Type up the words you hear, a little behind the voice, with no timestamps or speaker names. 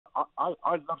I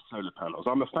love solar panels.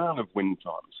 I'm a fan of wind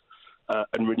farms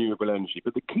and renewable energy.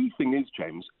 But the key thing is,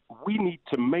 James, we need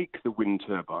to make the wind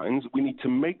turbines. We need to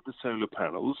make the solar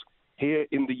panels here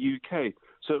in the UK.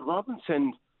 So rather than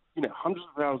send hundreds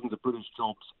of thousands of British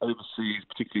jobs overseas,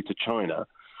 particularly to China,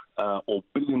 or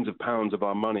billions of pounds of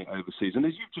our money overseas, and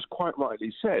as you've just quite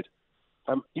rightly said,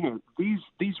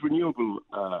 these renewable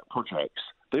projects,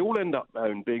 they all end up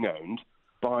being owned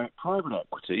by private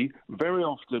equity, very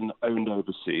often owned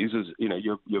overseas. As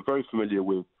you're very familiar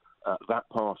with that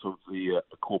part of the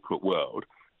corporate world.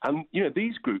 And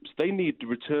these groups, they need the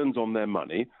returns on their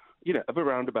money, of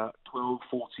around about 12,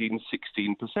 14,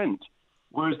 16%.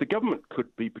 Whereas the government could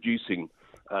be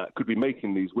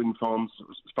making these wind farms,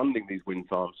 funding these wind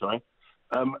farms,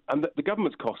 and the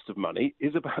government's cost of money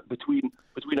is about between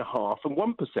 0.5% and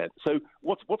 1%. So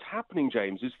what's happening,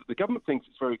 James, is that the government thinks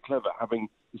it's very clever, having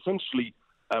essentially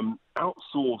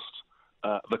outsourced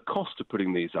the cost of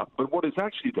putting these up. But what it's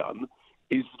actually done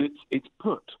is that it's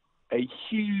put a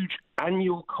huge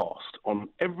annual cost on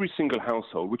every single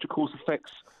household, which of course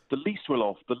affects the least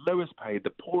well-off, the lowest paid, the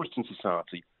poorest in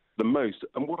society the most.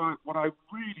 And what I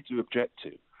really do object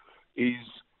to is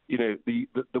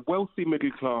the wealthy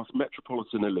middle-class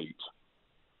metropolitan elite,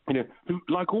 who,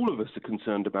 like all of us, are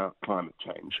concerned about climate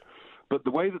change. But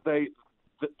the way that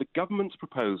the government's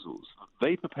proposals that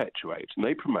they perpetuate and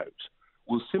they promote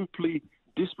will simply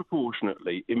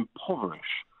disproportionately impoverish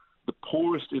the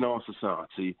poorest in our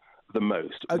society the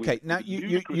most. Okay, now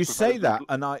you say that,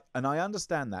 and I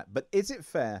understand that, but is it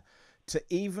fair to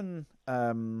even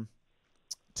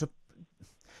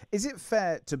is it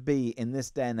fair to be in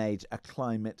this day and age a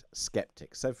climate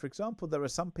skeptic? So, for example, there are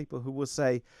some people who will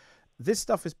say this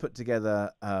stuff is put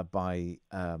together by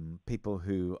people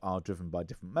who are driven by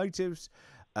different motives,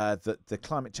 that the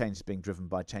climate change is being driven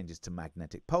by changes to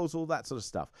magnetic poles, all that sort of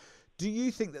stuff. Do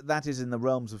you think that that is in the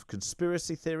realms of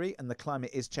conspiracy theory and the climate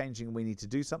is changing and we need to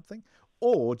do something?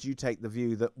 Or do you take the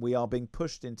view that we are being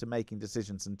pushed into making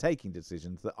decisions and taking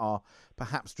decisions that are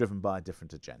perhaps driven by a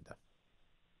different agenda?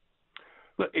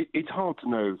 Look, it's hard to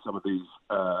know some of these,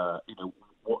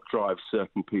 what drives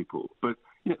certain people. But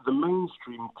the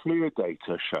mainstream clear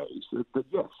data shows that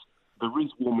yes, there is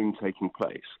warming taking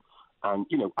place. And,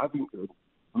 I think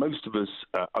most of us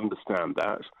understand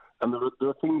that. And there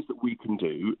are things that we can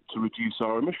do to reduce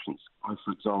our emissions. I,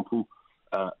 for example,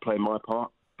 play my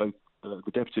part. Both the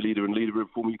Deputy Leader and Leader of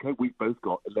Reform UK, we've both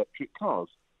got electric cars.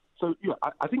 So,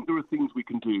 I think there are things we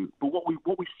can do. But what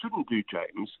we shouldn't do,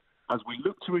 James, as we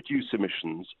look to reduce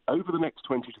emissions over the next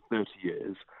 20 to 30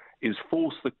 years, is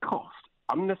force the cost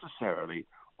unnecessarily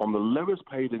on the lowest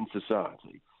paid in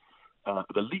society,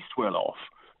 the least well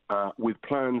off, with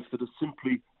plans that are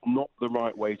simply not the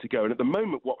right way to go. And at the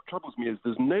moment, what troubles me is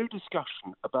there's no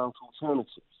discussion about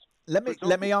alternatives.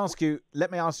 Let me ask you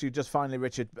just finally,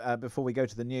 Richard, before we go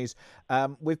to the news.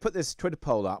 We've put this Twitter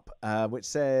poll up, which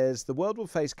says the world will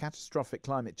face catastrophic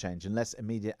climate change unless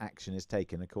immediate action is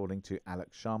taken, according to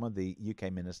Alex Sharma, the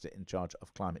UK minister in charge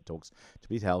of climate talks to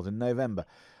be held in November.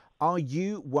 Are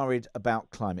you worried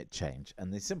about climate change?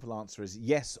 And the simple answer is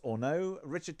yes or no.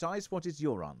 Richard Tice, what is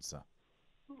your answer?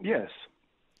 Yes.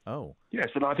 Oh. Yes,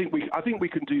 and I think we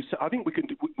can do.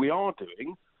 We are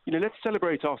doing. Let's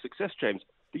celebrate our success, James.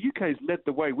 The UK has led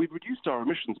the way. We've reduced our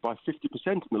emissions by 50%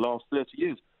 in the last 30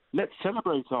 years. Let's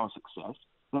celebrate our success.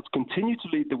 Let's continue to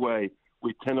lead the way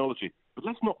with technology. But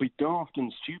let's not be daft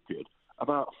and stupid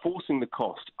about forcing the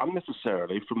cost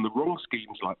unnecessarily from the wrong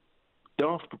schemes like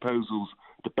daft proposals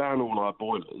to ban all our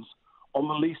boilers on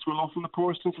the least well off and the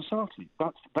poorest in society.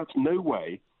 That's no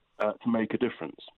way to make a difference.